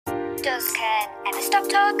Does Kern ever stop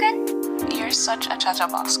talking? You're such a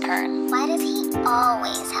chatterbox, Kern. Why does he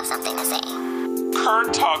always have something to say?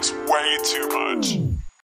 Kern talks way too much.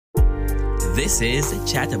 This is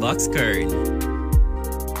Chatterbox Kern.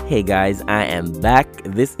 Hey guys, I am back.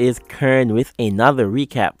 This is Kern with another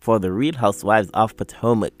recap for The Real Housewives of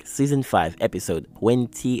Potomac, Season 5, Episode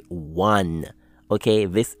 21. Okay,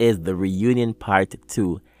 this is the reunion part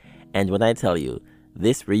 2. And when I tell you,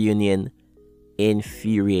 this reunion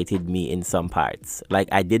infuriated me in some parts. Like,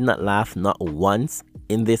 I did not laugh not once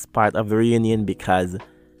in this part of the reunion because,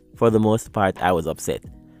 for the most part, I was upset.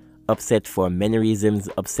 Upset for many reasons.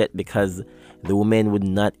 Upset because the women would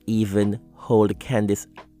not even hold Candiace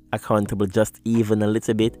accountable just even a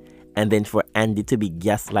little bit, and then for Andy to be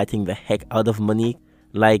gaslighting the heck out of Monique.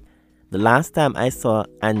 Like, the last time I saw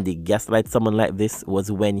Andy gaslight someone like this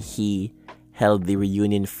was when he held the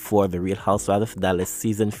reunion for The Real Housewives of Dallas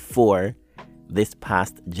Season 4 this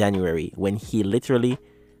past January, when he literally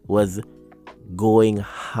was going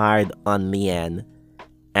hard on Leanne,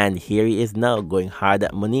 and here he is now going hard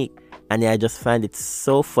at Monique. And I just find it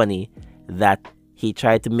so funny that he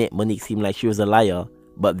tried to make Monique seem like she was a liar,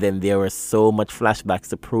 but then there were so much flashbacks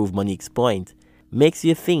to prove Monique's point. Makes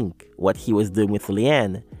you think what he was doing with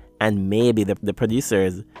Leanne, and maybe the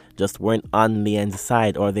producers just weren't on Leanne's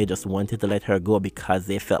side, or they just wanted to let her go because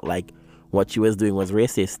they felt like what she was doing was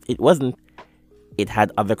racist. It wasn't. It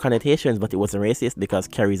had other connotations, but it wasn't racist because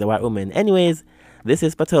Carrie's a white woman. Anyways, this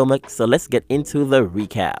is Potomac, so let's get into the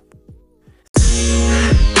recap.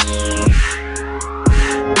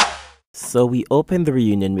 So we open the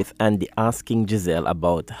reunion with Andy asking Giselle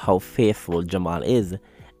about how faithful Jamal is,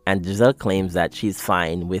 and Giselle claims that she's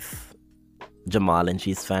fine with Jamal and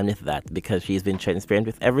she's fine with that because she's been transparent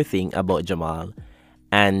with everything about Jamal.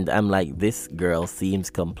 And I'm like, this girl seems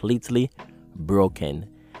completely broken.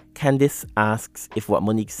 Candiace asks if what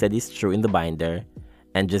Monique said is true in the binder,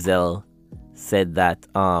 and Giselle said that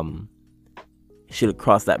she'll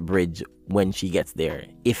cross that bridge when she gets there,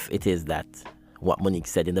 if it is that what Monique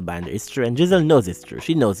said in the binder is true. And Giselle knows it's true.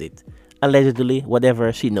 She knows it. Allegedly,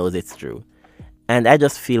 whatever, she knows it's true. And I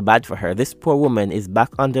just feel bad for her. This poor woman is back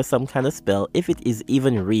under some kind of spell, if it is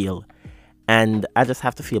even real. And I just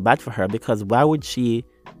have to feel bad for her, because why would she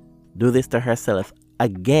do this to herself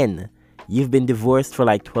again? You've been divorced for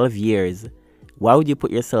like 12 years. Why would you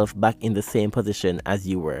put yourself back in the same position as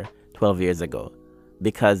you were 12 years ago?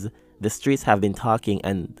 Because the streets have been talking,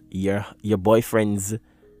 and your boyfriend's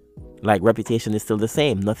reputation is still the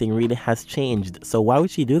same. Nothing really has changed. So why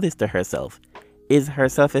would she do this to herself? Is her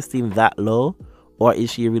self-esteem that low, or is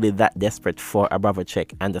she really that desperate for a Bravo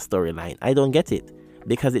check and a storyline? I don't get it,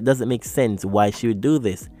 because it doesn't make sense why she would do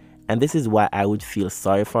this. And this is why I would feel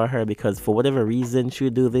sorry for her, because for whatever reason she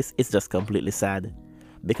would do this, it's just completely sad.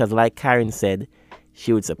 Because like Karen said,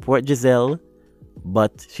 she would support Giselle,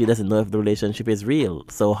 but she doesn't know if the relationship is real.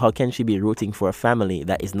 So how can she be rooting for a family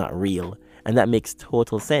that is not real? And that makes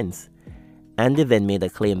total sense. Andy then made a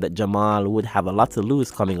claim that Jamal would have a lot to lose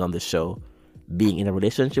coming on the show, being in a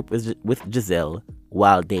relationship with Giselle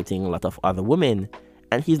while dating a lot of other women.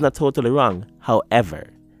 And he's not totally wrong. However,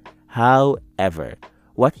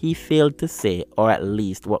 what he failed to say, or at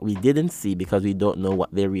least what we didn't see because we don't know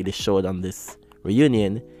what they really showed on this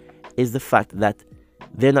reunion, is the fact that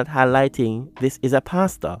they're not highlighting this is a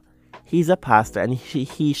pastor. He's a pastor, and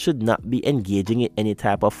he should not be engaging in any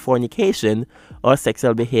type of fornication or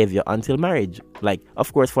sexual behavior until marriage. Like,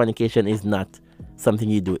 of course, fornication is not something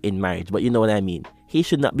you do in marriage, but you know what I mean. He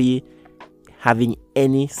should not be having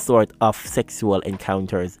any sort of sexual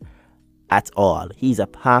encounters at all. He's a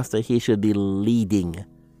pastor. He should be leading.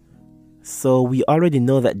 So we already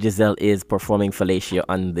know that Giselle is performing fellatio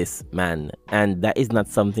on this man, and that is not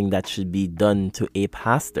something that should be done to a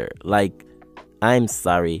pastor. Like, I'm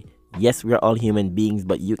sorry. Yes, we're all human beings,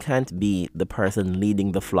 but you can't be the person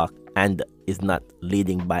leading the flock and is not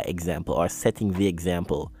leading by example or setting the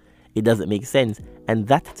example. It doesn't make sense. And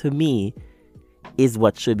that, to me, is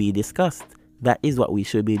what should be discussed. That is what we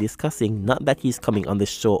should be discussing. Not that he's coming on the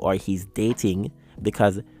show or he's dating,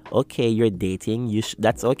 because, okay, you're dating.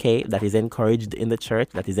 That's okay. That is encouraged in the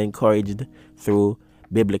church. That is encouraged through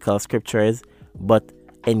biblical scriptures. But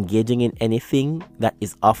engaging in anything that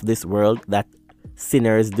is of this world, that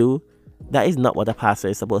sinners do, that is not what a pastor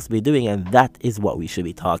is supposed to be doing, and that is what we should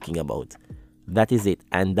be talking about. That is it,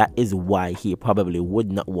 and that is why he probably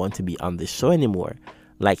would not want to be on the show anymore,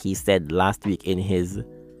 like he said last week in his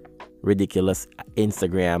ridiculous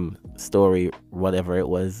Instagram story, whatever it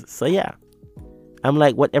was. So yeah, I'm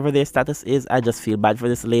like, whatever their status is, I just feel bad for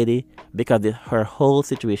this lady, because her whole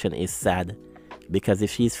situation is sad, because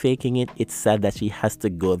if she's faking it, it's sad that she has to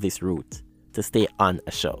go this route to stay on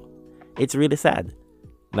a show. It's really sad.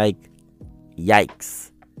 Like,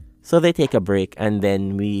 yikes. So they take a break, and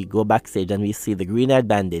then we go backstage and we see the Green Eyed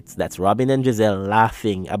Bandits. That's Robin and Giselle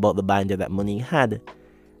laughing about the binder that Monique had.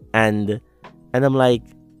 And I'm like,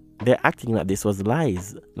 they're acting like this was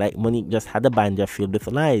lies. Like Monique just had a binder filled with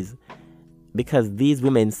lies. Because these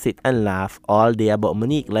women sit and laugh all day about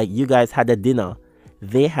Monique. Like, you guys had a dinner.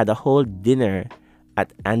 They had a whole dinner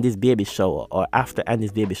at Andy's baby shower or after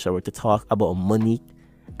Andy's baby shower to talk about Monique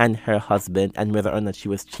and her husband and whether or not she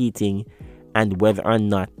was cheating and whether or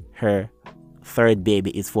not her third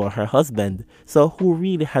baby is for her husband. So who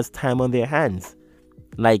really has time on their hands?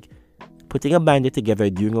 Like, putting a binder together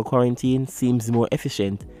during a quarantine seems more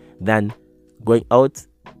efficient than going out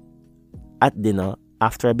at dinner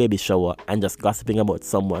after a baby shower and just gossiping about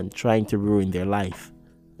someone trying to ruin their life.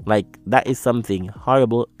 Like, that is something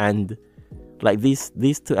horrible, and like these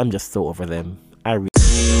two, I'm just so over them. I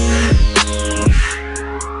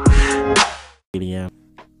really am.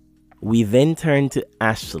 We then turn to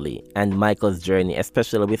Ashley and Michael's journey,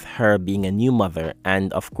 especially with her being a new mother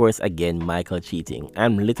and of course again Michael cheating.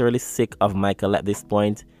 I'm literally sick of Michael at this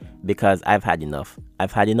point because I've had enough.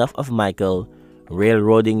 I've had enough of Michael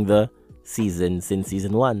railroading the season since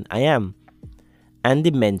season 1. I am. Andy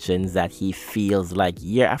mentions that he feels like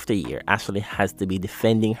year after year Ashley has to be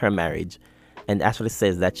defending her marriage, and Ashley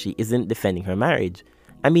says that she isn't defending her marriage.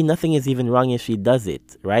 I mean, nothing is even wrong if she does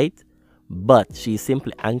it, right? But she's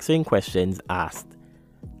simply answering questions asked,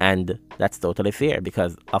 and that's totally fair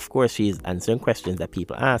because of course she's answering questions that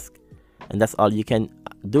people ask, and that's all you can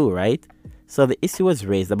do, right? So the issue was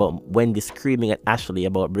raised about Wendy screaming at Ashley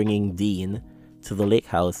about bringing Dean to the lake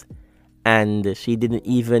house, and she didn't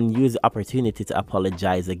even use the opportunity to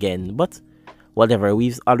apologize again. But whatever,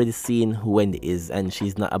 we've already seen who Wendy is, and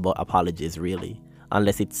she's not about apologies really,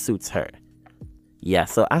 unless it suits her. Yeah,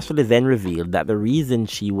 so Ashley then revealed that the reason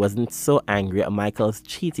she wasn't so angry at Michael's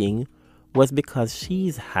cheating was because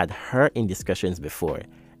she's had her indiscretions before,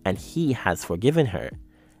 and he has forgiven her.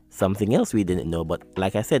 Something else we didn't know, but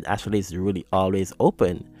like I said, Ashley is really always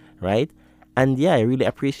open, right? And yeah, I really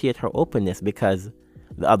appreciate her openness because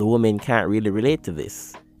the other women can't really relate to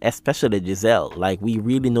this, especially Giselle. Like, we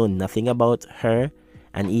really know nothing about her,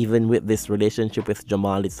 and even with this relationship with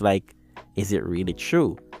Jamal, it's like, is it really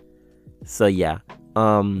true? So yeah,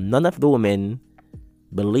 none of the women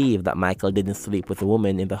believe that Michael didn't sleep with a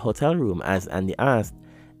woman in the hotel room, as Andy asked.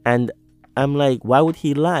 And I'm like, why would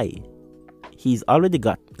he lie? He's already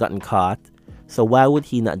gotten caught, so why would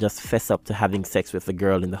he not just fess up to having sex with the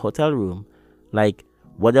girl in the hotel room? Like,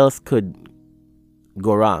 what else could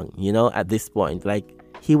go wrong, you know, at this point? Like,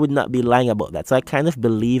 he would not be lying about that. So I kind of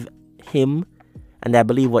believe him, and I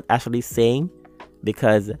believe what Ashley's saying,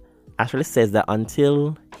 because Ashley says that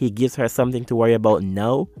until he gives her something to worry about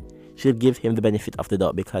now, she'll give him the benefit of the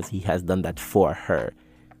doubt because he has done that for her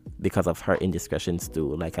because of her indiscretions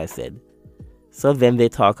too, like I said. So then they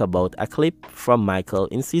talk about a clip from Michael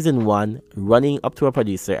in season 1 running up to a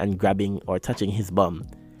producer and grabbing or touching his bum.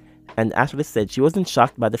 And Ashley said she wasn't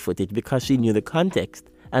shocked by the footage because she knew the context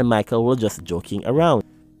and Michael was just joking around.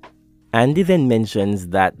 Andy then mentions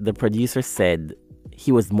that the producer said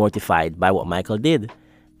he was mortified by what Michael did.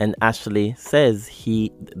 And Ashley says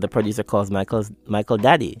the producer calls Michael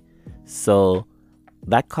daddy. So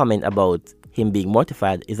that comment about him being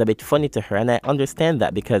mortified is a bit funny to her, and I understand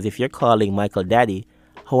that because if you're calling Michael daddy,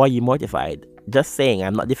 how are you mortified? Just saying,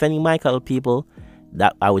 I'm not defending Michael, people.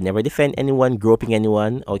 That I would never defend anyone groping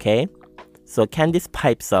anyone, okay? So Candice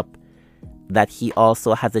pipes up that he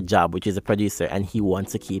also has a job, which is a producer, and he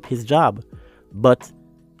wants to keep his job. But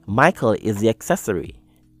Michael is the accessory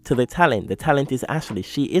to the talent. The talent is Ashley.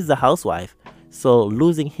 She is the housewife. So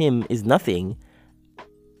losing him is nothing,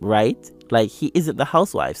 right? Like, he isn't the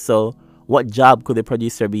housewife. So what job could the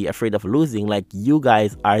producer be afraid of losing? Like, you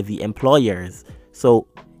guys are the employers. So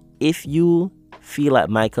if you feel like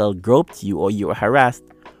Michael groped you or you were harassed,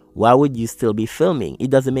 why would you still be filming? It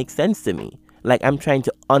doesn't make sense to me. Like, I'm trying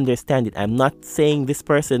to understand it. I'm not saying this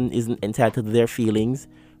person isn't entitled to their feelings,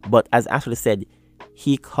 but as Ashley said,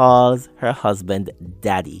 he calls her husband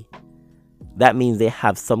daddy. That means they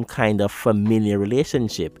have some kind of familiar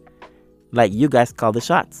relationship. Like, you guys call the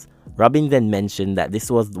shots. Robin then mentioned that this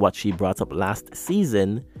was what she brought up last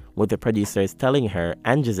season with the producers telling her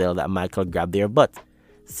and Giselle that Michael grabbed their butt.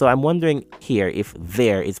 So I'm wondering here if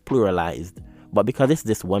there is pluralized. But because it's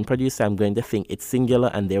this one producer, I'm going to think it's singular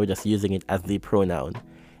and they were just using it as the pronoun.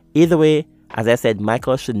 Either way, as I said,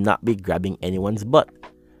 Michael should not be grabbing anyone's butt.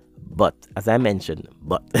 But, as I mentioned,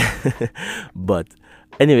 but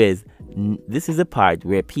anyways, this is a part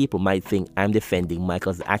where people might think I'm defending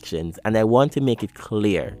Michael's actions, and I want to make it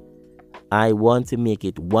clear. I want to make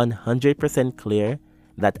it 100% clear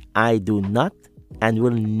that I do not and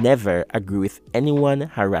will never agree with anyone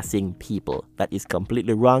harassing people. That is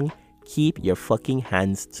completely wrong. Keep your fucking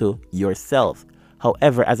hands to yourself.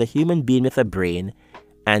 However, as a human being with a brain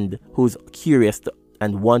and who's curious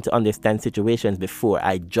and want to understand situations before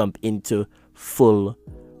I jump into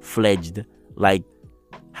full-fledged, like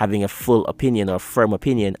having a full opinion or firm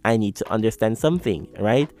opinion, I need to understand something,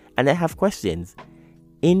 right? And I have questions.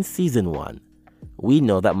 In season 1, we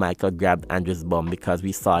know that Michael grabbed Andrew's bum because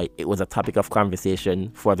we saw it was a topic of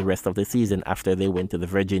conversation for the rest of the season after they went to the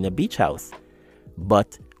Virginia beach house.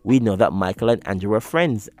 But we know that Michael and Andrew were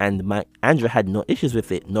friends, and Andrew had no issues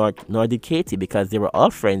with it, nor did Katie, because they were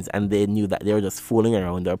all friends and they knew that they were just fooling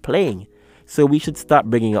around or playing. So we should stop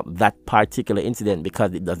bringing up that particular incident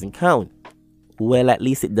because it doesn't count. Well, at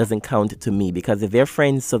least it doesn't count to me, because if they're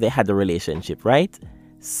friends, so they had a relationship, right?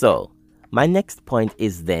 So my next point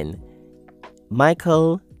is then,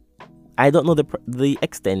 Michael, I don't know the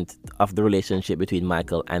extent of the relationship between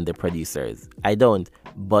Michael and the producers. I don't.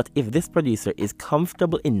 But if this producer is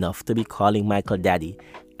comfortable enough to be calling Michael daddy,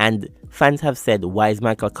 and fans have said, why is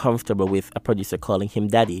Michael comfortable with a producer calling him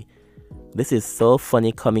daddy? This is so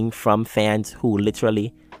funny coming from fans who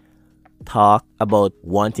literally talk about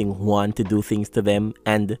wanting Juan to do things to them,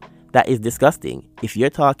 and that is disgusting. If you're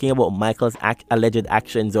talking about Michael's alleged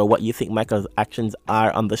actions or what you think Michael's actions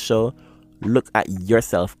are on the show, look at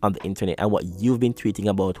yourself on the internet and what you've been tweeting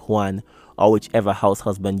about Juan or whichever house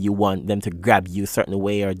husband you want them to grab you a certain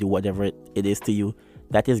way or do whatever it is to you.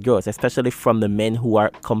 That is gross, especially from the men who are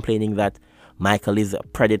complaining that Michael is a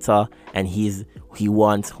predator and he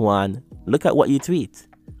wants Juan. Look at what you tweet.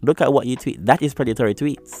 Look at what you tweet. That is predatory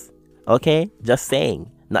tweets. Okay? Just saying.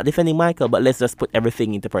 Not defending Michael, but let's just put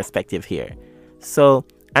everything into perspective here. So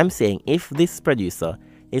I'm saying if this producer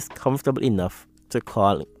is comfortable enough to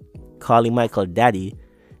calling Michael daddy,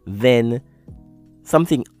 then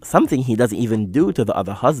something he doesn't even do to the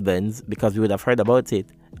other husbands, because we would have heard about it,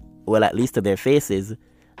 well, at least to their faces,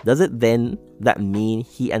 does it then that mean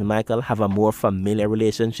he and Michael have a more familiar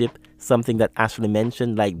relationship? Something that Ashley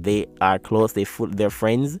mentioned, like they are close, they're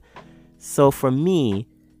friends. So for me,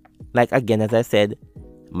 like again, as I said,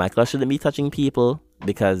 Michael shouldn't be touching people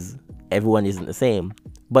because everyone isn't the same.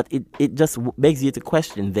 But it just begs you to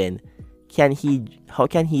question then, how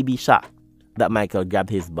can he be shocked that Michael grabbed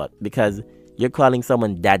his butt? Because you're calling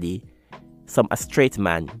someone daddy, a straight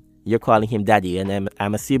man, you're calling him daddy, and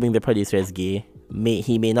I'm assuming the producer is gay.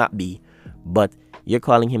 He may not be, but you're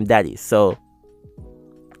calling him daddy. So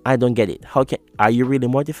I don't get it. Are you really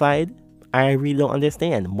mortified? I really don't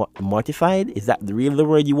understand. Mortified? Is that really the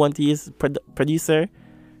word you want to use, producer?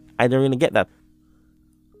 I don't really get that.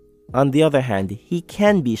 On the other hand, he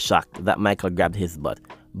can be shocked that Michael grabbed his butt.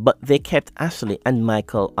 But they kept Ashley and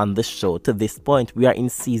Michael on the show to this point. We are in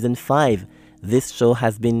season 5. This show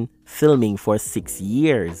has been filming for 6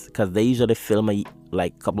 years, because they usually film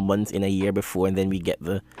like a couple months in a year before, and then we get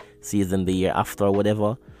the season the year after or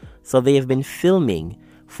whatever. So they have been filming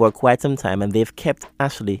for quite some time, and they've kept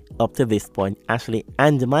Ashley up to this point, Ashley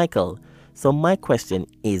and Michael. So my question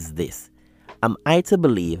is this. Am I to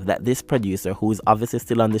believe that this producer, who is obviously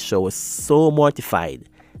still on the show, was so mortified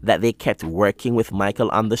that they kept working with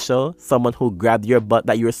Michael on the show? Someone who grabbed your butt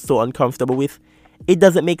that you're so uncomfortable with? It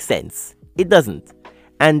doesn't make sense. It doesn't.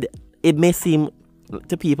 And it may seem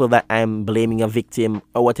to people that I'm blaming a victim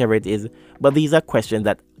or whatever it is, but these are questions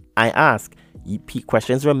that I ask.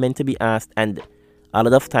 Questions were meant to be asked, and a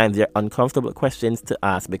lot of times they're uncomfortable questions to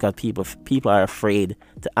ask because people are afraid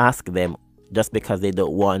to ask them just because they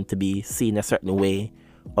don't want to be seen a certain way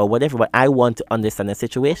or whatever. But I want to understand the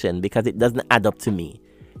situation because it doesn't add up to me.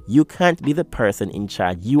 You can't be the person in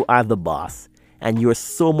charge. You are the boss, and you're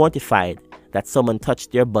so mortified that someone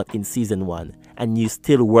touched your butt in season 1 and you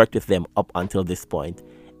still worked with them up until this point.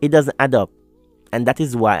 It doesn't add up. And that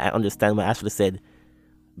is why I understand what Ashley said.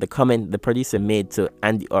 The comment the producer made to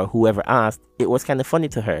Andy or whoever asked, it was kind of funny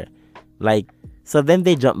to her. Like, so then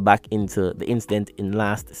they jumped back into the incident in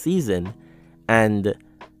last season, and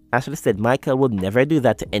Ashley said Michael would never do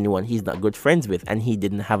that to anyone he's not good friends with, and he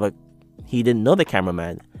didn't know the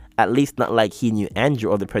cameraman, at least not like he knew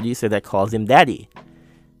Andrew or the producer that calls him daddy.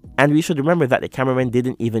 And we should remember that the cameraman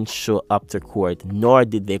didn't even show up to court, nor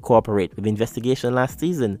did they cooperate with the investigation last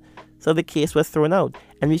season. So the case was thrown out,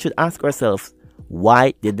 and we should ask ourselves,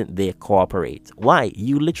 why didn't they cooperate? Why?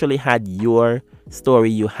 You literally had your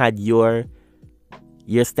story, you had your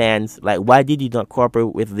stance. Like, why did you not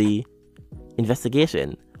cooperate with the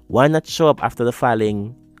investigation? Why not show up after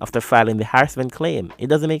filing the harassment claim? It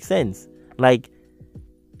doesn't make sense. Like,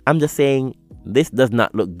 I'm just saying this does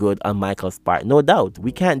not look good on Michael's part. No doubt.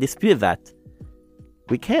 We can't dispute that.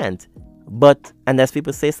 We can't. But, and as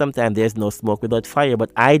people say sometimes, there's no smoke without fire.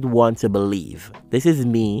 But I'd want to believe, this is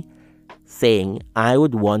me saying, I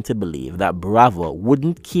would want to believe that Bravo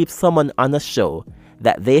wouldn't keep someone on a show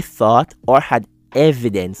that they thought or had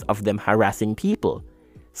evidence of them harassing people.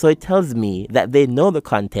 So it tells me that they know the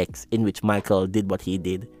context in which Michael did what he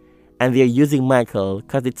did. And they're using Michael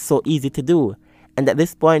because it's so easy to do. And at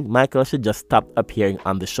this point, Michael should just stop appearing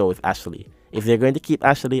on the show with Ashley. If they're going to keep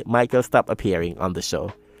Ashley, Michael, stop appearing on the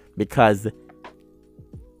show. Because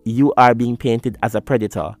you are being painted as a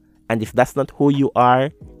predator. And if that's not who you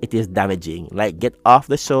are, it is damaging. Like, get off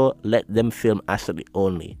the show, let them film Ashley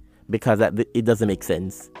only. Because it doesn't make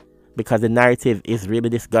sense. Because the narrative is really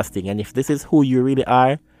disgusting. And if this is who you really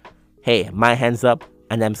are, hey, my hands up.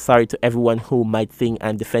 And I'm sorry to everyone who might think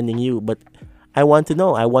I'm defending you. But I want to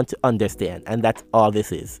know. I want to understand. And that's all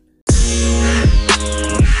this is.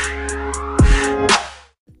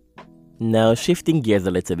 Now, shifting gears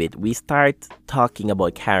a little bit, we start talking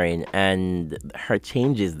about Karen and her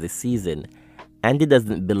changes this season. Andy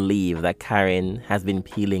doesn't believe that Karen has been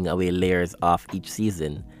peeling away layers off each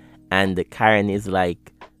season. And Karen is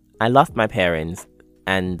like, I lost my parents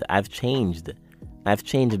and I've changed. I've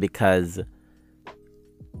changed because,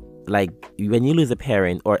 like, when you lose a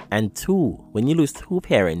parent, when you lose two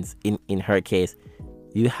parents, in her case,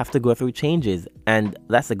 you have to go through changes. And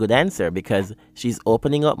that's a good answer because she's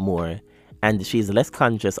opening up more and she's less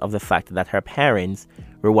conscious of the fact that her parents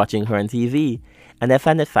were watching her on TV. And I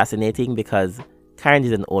find it fascinating because Karen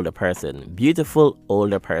is an older person, beautiful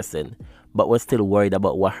older person, but was still worried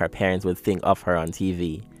about what her parents would think of her on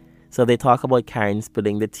TV. So they talk about Karen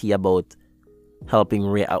spilling the tea about helping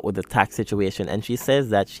Ray out with the tax situation, and she says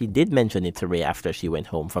that she did mention it to Ray after she went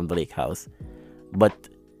home from the lake house. But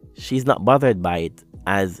she's not bothered by it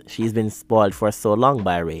as she's been spoiled for so long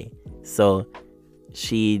by Ray. So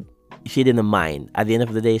she didn't mind. At the end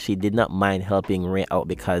of the day, she did not mind helping Ray out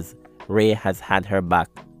because Ray has had her back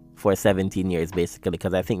for 17 years basically,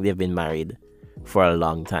 because I think they've been married for a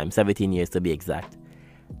long time, 17 years to be exact.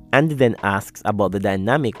 Andy then asks about the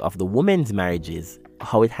dynamic of the women's marriages,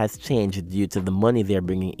 how it has changed due to the money they're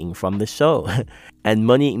bringing in from the show. And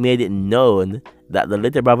Monique made it known that the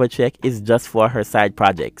little Bravo check is just for her side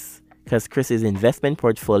projects, because Chris's investment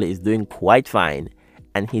portfolio is doing quite fine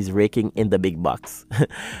and he's raking in the big bucks.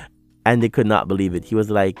 And they could not believe it. He was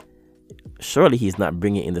like, surely he's not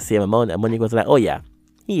bringing in the same amount. And Monique was like, oh yeah,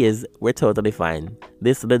 he is. We're totally fine.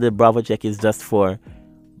 This little Bravo check is just for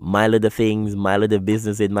my little things, my little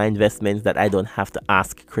businesses, my investments that I don't have to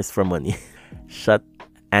ask Chris for money. Shut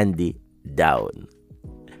Andy down.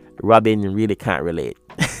 Robin really can't relate.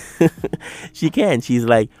 She can. She's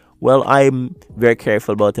like, well, I'm very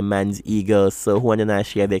careful about a man's ego, so who and I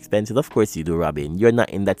share the expenses? Of course you do, Robin. You're not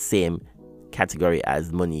in that same category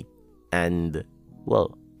as Monique. And,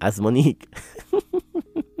 well, as Monique.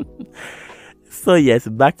 So yes,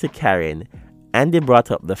 back to Karen. Andy brought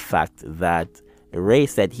up the fact that Ray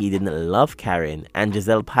said he didn't love Karen, and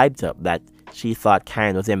Giselle piped up that she thought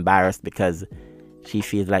Karen was embarrassed because she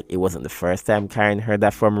feels like it wasn't the first time Karen heard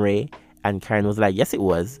that from Ray. And Karen was like, yes, it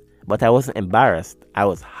was, but I wasn't embarrassed. I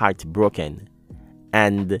was heartbroken.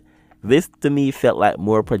 And this to me felt like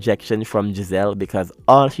more projection from Giselle because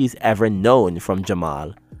all she's ever known from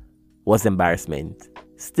Jamal was embarrassment.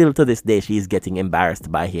 Still to this day, she's getting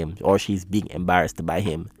embarrassed by him, or she's being embarrassed by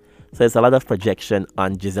him. So it's a lot of projection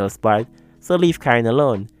on Giselle's part. So leave Karen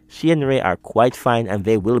alone. She and Ray are quite fine and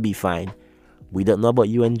they will be fine. We don't know about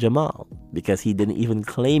you and Jamal because he didn't even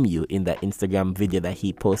claim you in that Instagram video that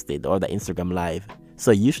he posted or the Instagram live. So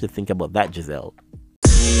you should think about that, Giselle.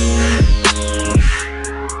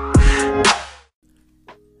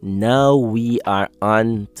 Now we are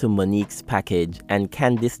on to Monique's package, and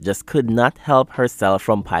Candice just could not help herself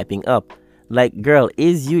from piping up. Like, girl,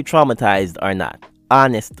 is you traumatized or not?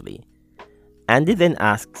 Honestly. Andy then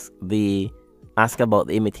asks about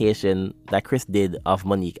the imitation that Chris did of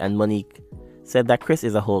Monique, and Monique said that Chris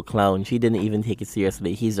is a whole clown. She didn't even take it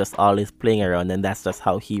seriously. He's just always playing around, and that's just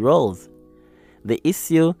how he rolls. The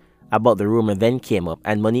issue about the rumor then came up,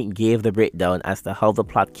 and Monique gave the breakdown as to how the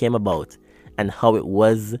plot came about and how it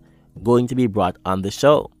was going to be brought on the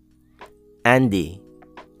show. Andy,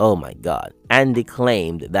 oh my god, Andy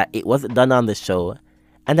claimed that it wasn't done on the show,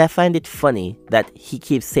 and I find it funny that he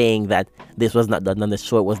keeps saying that this was not done on the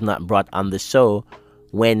show, it was not brought on the show,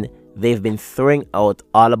 when they've been throwing out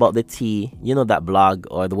All About the Tea, you know, that blog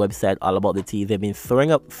or the website All About the Tea. They've been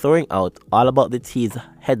throwing out All About the Tea's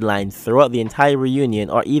headlines throughout the entire reunion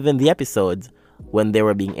or even the episodes when they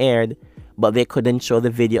were being aired, but they couldn't show the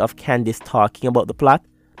video of Candice talking about the plot.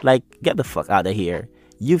 Like, get the fuck out of here.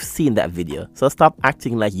 You've seen that video, so stop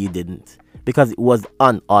acting like you didn't, because it was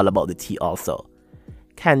on All About the Tea also.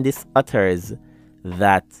 Candice utters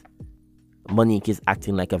that Monique is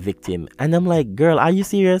acting like a victim, and I'm like, girl, are you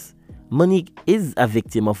serious? Monique is a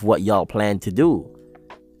victim of what y'all plan to do.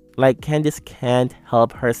 Like, Candice can't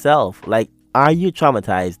help herself. Like, are you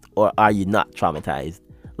traumatized or are you not traumatized?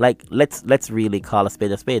 Like, let's really call a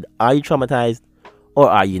spade a spade. Are you traumatized or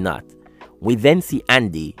are you not? We then see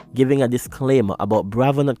Andy giving a disclaimer about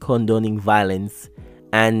Bravo not condoning violence,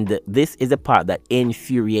 and this is a part that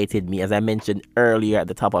infuriated me, as I mentioned earlier at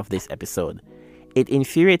the top of this episode. It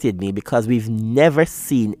infuriated me because we've never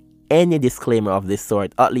seen any disclaimer of this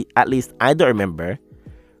sort. At least I don't remember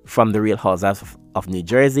from the Real Housewives of New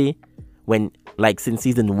Jersey, when, like, since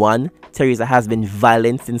season 1, Teresa has been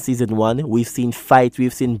violent since season 1. We've seen fights,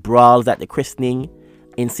 we've seen brawls at the christening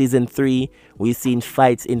in season 3. We've seen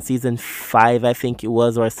fights in season 5, I think it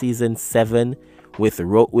was, or season 7, with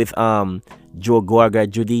Joe Gorga,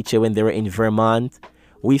 Judice when they were in Vermont.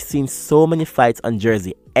 We've seen so many fights on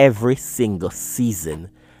Jersey every single season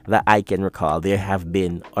that I can recall. There has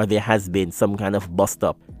been some kind of bust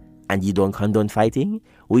up, and you don't condone fighting.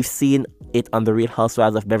 We've seen it on the Real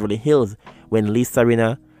Housewives of Beverly Hills when Lisa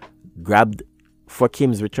Rinna grabbed for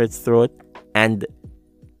Kim Richards' throat and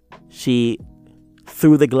she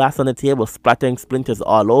threw the glass on the table, splattering splinters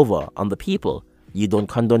all over on the people. You don't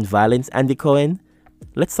condone violence, Andy Cohen?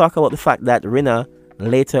 Let's talk about the fact that Rinna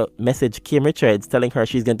later messaged Kim Richards telling her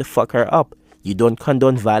she's going to fuck her up. You don't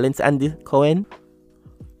condone violence, Andy Cohen?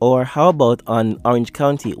 Or how about on Orange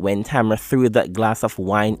County when Tamara threw that glass of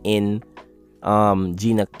wine in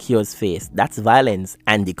Gina Keogh's face? That's violence,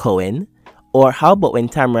 Andy Cohen. Or how about when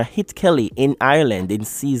Tamara hit Kelly in Ireland in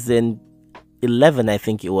season 11, I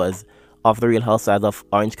think it was, of The Real Housewives of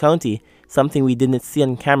Orange County? Something we didn't see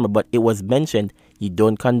on camera, but it was mentioned. You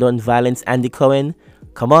don't condone violence, Andy Cohen?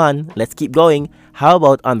 Come on, let's keep going. How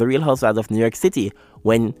about on The Real Housewives of New York City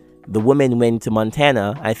when the woman went to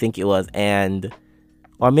Montana, I think it was,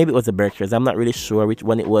 or maybe it was the Berkshires, I'm not really sure which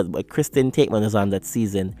one it was, but Kristen Tateman was on that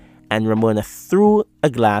season, and Ramona threw a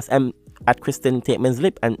glass at Kristen Tateman's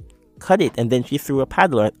lip and cut it, and then she threw a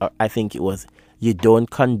paddle, or I think it was. You don't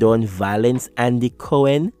condone violence, Andy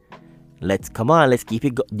Cohen? Let's keep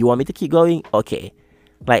it you want me to keep going? Okay.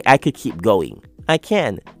 Like, I could keep going. I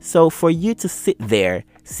can. So for you to sit there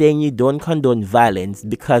saying you don't condone violence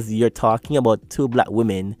because you're talking about two black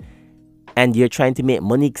women and you're trying to make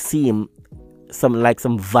Monique seem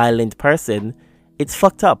some violent person, it's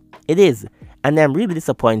fucked up. It is. And I'm really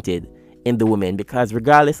disappointed in the women because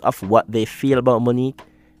regardless of what they feel about Monique,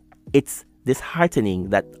 it's disheartening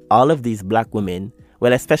that all of these black women,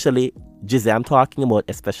 well, especially Giselle, I'm talking about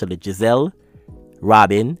especially Giselle,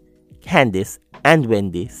 Robin, Candice, and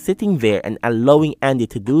Wendy, sitting there and allowing Andy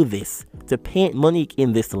to do this, to paint Monique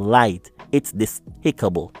in this light. It's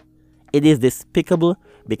despicable. It is despicable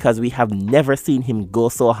because we have never seen him go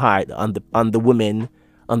so hard on the women,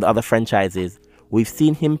 on the other franchises. We've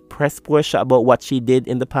seen him press Portia about what she did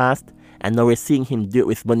in the past, and now we're seeing him do it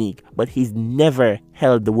with Monique, but he's never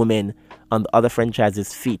held the women on the other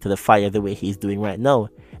franchises' feet to the fire the way he's doing right now,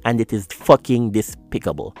 and it is fucking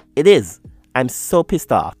despicable. It is. I'm so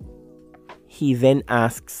pissed off. He then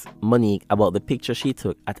asks Monique about the picture she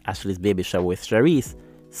took at Ashley's baby shower with Charisse.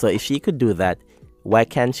 So if she could do that, why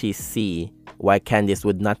can't she see why Candice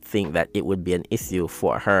would not think that it would be an issue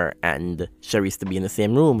for her and Charisse to be in the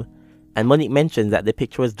same room? And Monique mentions that the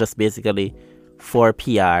picture was just basically for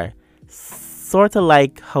PR. Sort of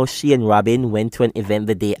like how she and Robin went to an event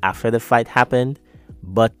the day after the fight happened.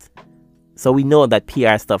 But, so we know that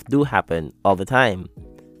PR stuff do happen all the time.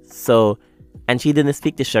 So, and she didn't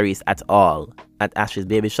speak to Charisse at all at Ashley's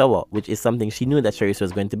baby shower, which is something she knew that Charisse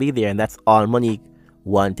was going to be there, and that's all Monique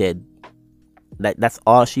wanted. That's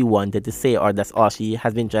all she wanted to say, or that's all she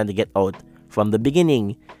has been trying to get out from the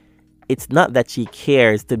beginning. It's not that she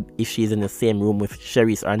cares if she's in the same room with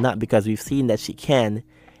Charisse or not, because we've seen that she can.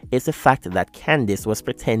 It's the fact that Candice was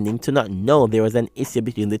pretending to not know there was an issue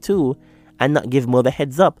between the two and not give Mo the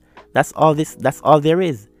heads up. That's all there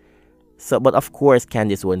is. So, but of course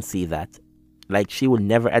Candice won't see that. Like, she would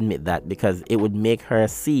never admit that because it would make her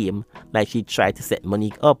seem like she tried to set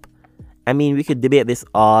Monique up. I mean, we could debate this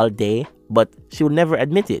all day, but she would never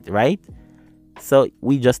admit it, right? So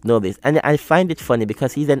we just know this. And I find it funny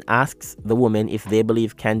because he then asks the woman if they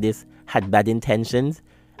believe Candice had bad intentions,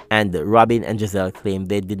 and Robin and Giselle claim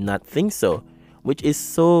they did not think so, which is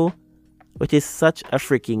such a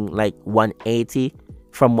freaking 180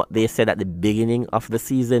 from what they said at the beginning of the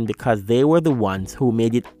season, because they were the ones who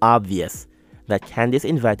made it obvious that Candice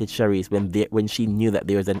invited Charisse when she knew that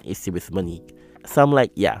there was an issue with Monique. So I'm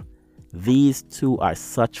like, yeah, these two are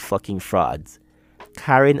such fucking frauds.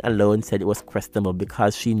 Karen alone said it was questionable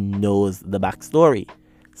because she knows the backstory.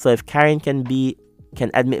 So if Karen can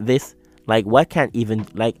admit this, like, what can't even,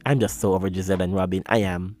 like, I'm just so over Gizelle and Robin.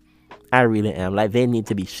 I really am. Like, they need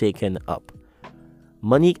to be shaken up.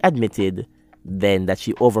 Monique admitted then that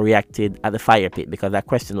she overreacted at the fire pit because that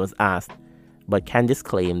question was asked, but Candiace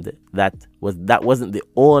claimed that wasn't the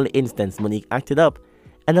only instance Monique acted up.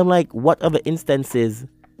 And I'm like, what other instances?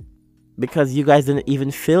 Because you guys didn't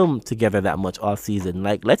even film together that much all season.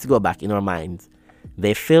 Like, let's go back in our minds.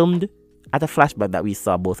 They filmed at a flashback that we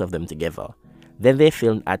saw both of them together. Then they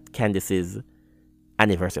filmed at Candiace's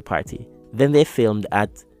anniversary party. Then they filmed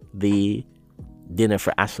at the dinner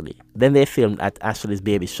for Ashley. Then they filmed at Ashley's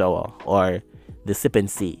baby shower or the sip and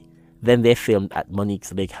see. Then they filmed at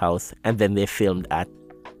Monique's lake house. And then they filmed at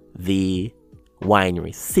the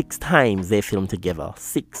winery. 6 times they filmed together.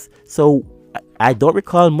 6. So I don't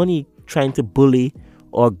recall Monique trying to bully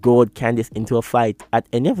or goad Candiace into a fight at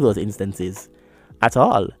any of those instances at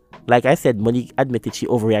all. Like I said, Monique admitted she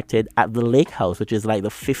overreacted at the lake house, which is like the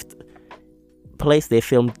 5th place they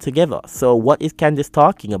filmed together. So what is Candiace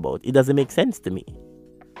talking about? It doesn't make sense to me.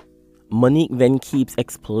 Monique then keeps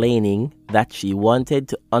explaining that she wanted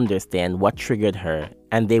to understand what triggered her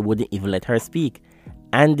and they wouldn't even let her speak.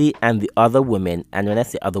 Andy and the other women, and when I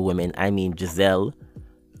say other women, I mean Gizelle,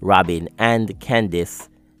 Robin, and Candiace,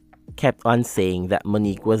 kept on saying that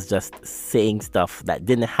Monique was just saying stuff that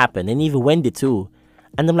didn't happen, and even Wendy too.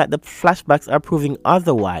 And I'm like, the flashbacks are proving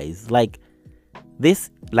otherwise. Like this,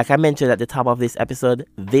 like I mentioned at the top of this episode,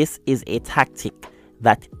 this is a tactic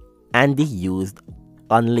that Andy used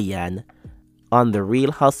on Leanne on the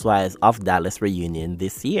Real Housewives of Dallas reunion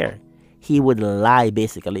this year. He would lie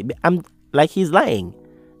basically. I'm like, he's lying.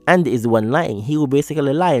 Andy is the one lying. He will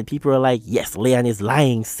basically lie, and people are like, yes, Leanne is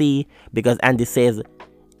lying, see? Because Andy says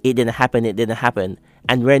it didn't happen.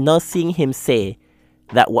 And we're now seeing him say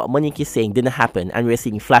that what Monique is saying didn't happen, and we're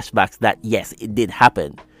seeing flashbacks that yes, it did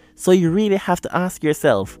happen. So you really have to ask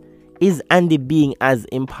yourself, is Andy being as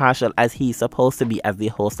impartial as he's supposed to be as the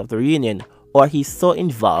host of the reunion, or he's so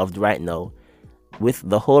involved right now with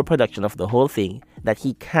the whole production of the whole thing that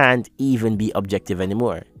he can't even be objective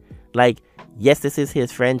anymore? Like, yes, this is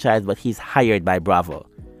his franchise, but he's hired by Bravo.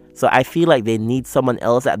 So I feel like they need someone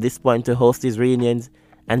else at this point to host these reunions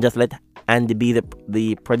and just let Andy be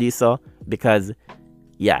the producer, because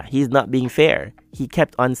yeah, he's not being fair. He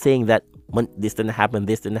kept on saying that this didn't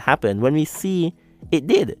happen, when we see it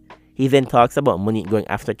did. He then talks about Monique going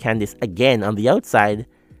after Candiace again on the outside,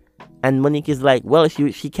 and Monique is like, well,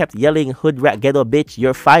 she kept yelling, hood rat ghetto bitch,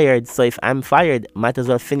 you're fired, so if I'm fired, might as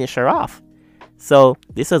well finish her off. So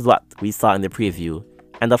this is what we saw in the preview,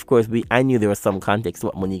 and of course I knew there was some context to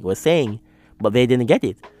what Monique was saying, but they didn't get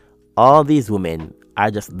it. All these women are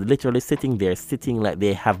just literally sitting like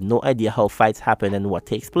they have no idea how fights happen and what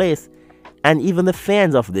takes place. And even the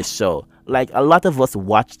fans of this show, like a lot of us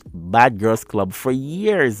watched Bad Girls Club for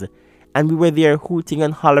years, and we were there hooting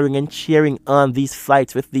and hollering and cheering on these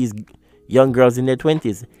fights with these young girls in their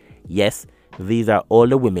 20s. Yes, these are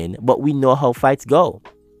older women, but we know how fights go.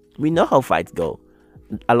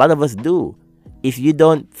 A lot of us do. If you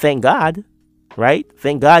don't, thank God, right?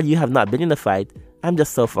 Thank God you have not been in a fight. I'm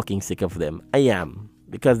just so fucking sick of them. I am,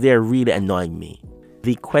 because they're really annoying me.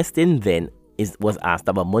 The question then was asked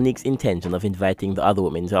about Monique's intention of inviting the other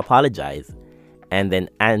women to apologize. And then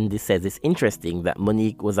Andy says it's interesting that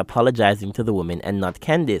Monique was apologizing to the women and not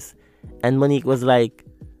Candiace. And Monique was like,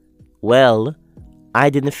 well,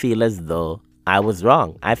 I didn't feel as though I was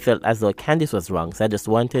wrong. I felt as though Candiace was wrong, so I just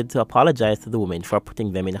wanted to apologize to the women for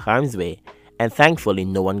putting them in harm's way. And thankfully,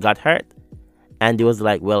 no one got hurt. Andy was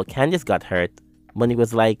like, well, Candiace got hurt. Monique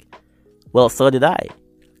was like, well, so did I.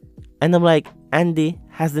 And I'm like, Andy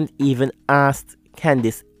hasn't even asked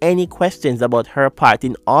Candiace any questions about her part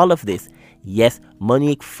in all of this. Yes,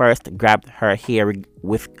 Monique first grabbed her hair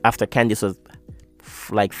after Candiace was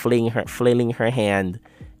like flailing her hand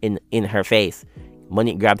in her face.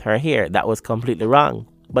 Monique grabbed her hair. That was completely wrong.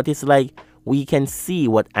 But it's like, we can see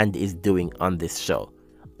what Andy is doing on this show,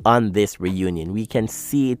 on this reunion. We can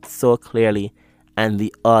see it so clearly, and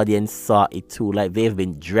the audience saw it too. Like, they've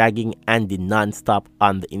been dragging Andy non-stop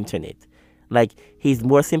on the internet. Like, he's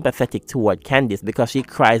more sympathetic toward Candiace because she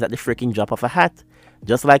cries at the freaking drop of a hat.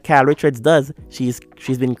 Just like Kyle Richards does. She's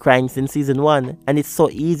been crying since season 1, and it's so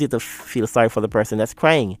easy to feel sorry for the person that's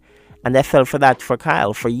crying. And I felt for that for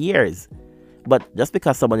Kyle for years. But just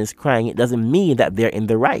because someone is crying, it doesn't mean that they're in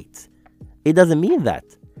the right. It doesn't mean that.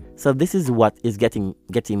 So this is what is getting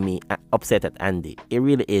me upset at Andy. It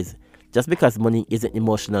really is. Just because Monique isn't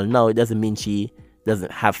emotional now, it doesn't mean she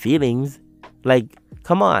doesn't have feelings. Like,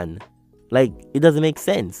 come on. Like, it doesn't make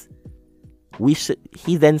sense.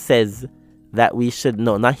 He then says that we should,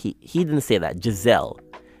 no, not he didn't say that, Giselle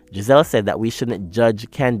said that we shouldn't judge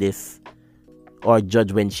Candiace or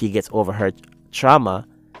judge when she gets over her trauma.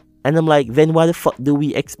 And I'm like, then why the fuck do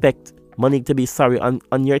we expect Monique to be sorry on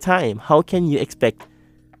your time? How can you expect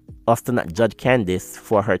us to not judge Candiace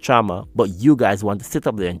for her trauma, but you guys want to sit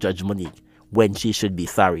up there and judge Monique when she should be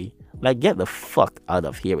sorry? Like, get the fuck out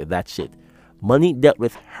of here with that shit. Monique dealt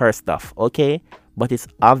with her stuff, okay? But it's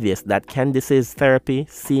obvious that Candiace's therapy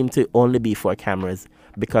seemed to only be for cameras,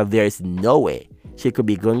 because there is no way she could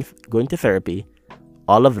be going to therapy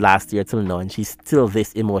all of last year till now and she's still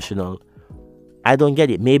this emotional. I don't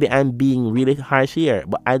get it. Maybe I'm being really harsh here,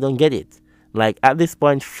 but I don't get it. Like, at this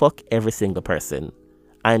point, fuck every single person.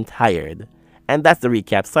 I'm tired. And that's the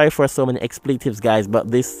recap. Sorry for so many expletives, guys,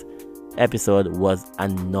 but this episode was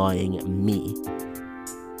annoying me.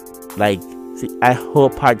 Like, see, I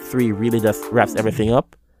hope part 3 really just wraps everything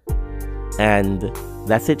up. And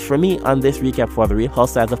that's it for me on this recap for The Real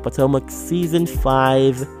Housewives of Potomac Season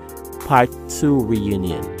 5 Part 2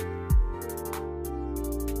 reunion.